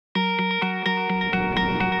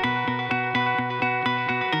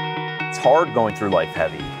hard going through life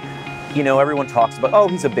heavy. You know, everyone talks about, oh,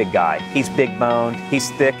 he's a big guy. He's big boned,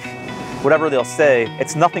 he's thick. Whatever they'll say,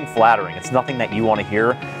 it's nothing flattering. It's nothing that you want to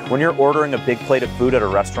hear. When you're ordering a big plate of food at a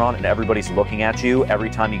restaurant and everybody's looking at you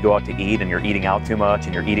every time you go out to eat and you're eating out too much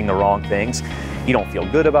and you're eating the wrong things, you don't feel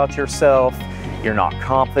good about yourself, you're not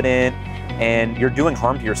confident, and you're doing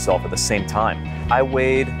harm to yourself at the same time. I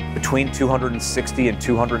weighed between 260 and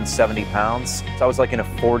 270 pounds. So I was like in a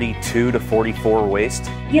 42 to 44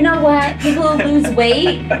 waist. You know what? People who lose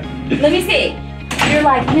weight, let me see. You're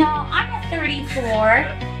like, no, I'm a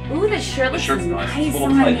 34. Ooh, the shirt looks shirt's nice it's a little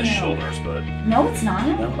on tight you. in the shoulders, but... No, it's not.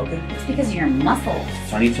 No? Okay. It's because of your muscles.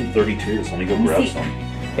 So I need some 32s. Let me go grab some.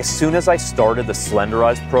 As soon as I started the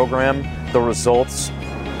Slenderiiz program, the results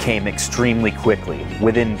came extremely quickly.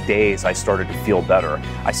 Within days, I started to feel better.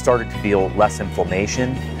 I started to feel less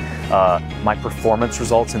inflammation. My performance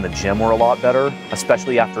results in the gym were a lot better,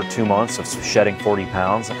 especially after 2 months of shedding 40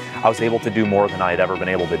 pounds. I was able to do more than I had ever been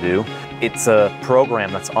able to do. It's a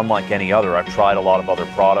program that's unlike any other. I've tried a lot of other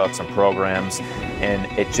products and programs, and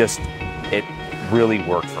it really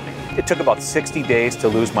worked for me. It took about 60 days to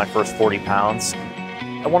lose my first 40 pounds.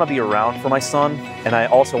 I want to be around for my son, and I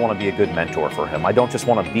also want to be a good mentor for him. I don't just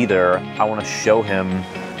want to be there, I want to show him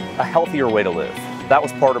a healthier way to live. That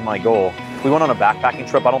was part of my goal. We went on a backpacking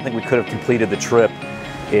trip. I don't think we could have completed the trip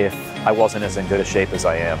if I wasn't as in good a shape as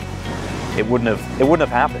I am. It wouldn't have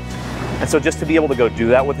happened. And so just to be able to go do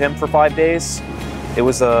that with him for 5 days, it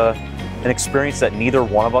was an experience that neither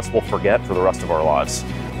one of us will forget for the rest of our lives.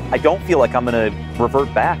 I don't feel like I'm going to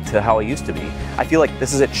revert back to how I used to be. I feel like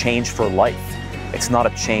this is a change for life. It's not a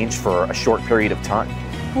change for a short period of time.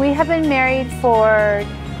 We have been married for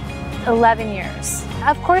 11 years.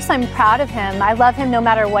 Of course, I'm proud of him. I love him no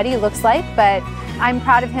matter what he looks like, but I'm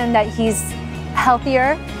proud of him that he's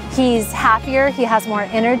healthier, he's happier, he has more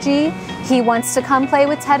energy. He wants to come play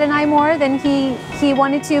with Ted and I more than he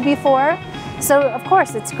wanted to before. So of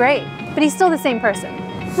course, it's great, but he's still the same person.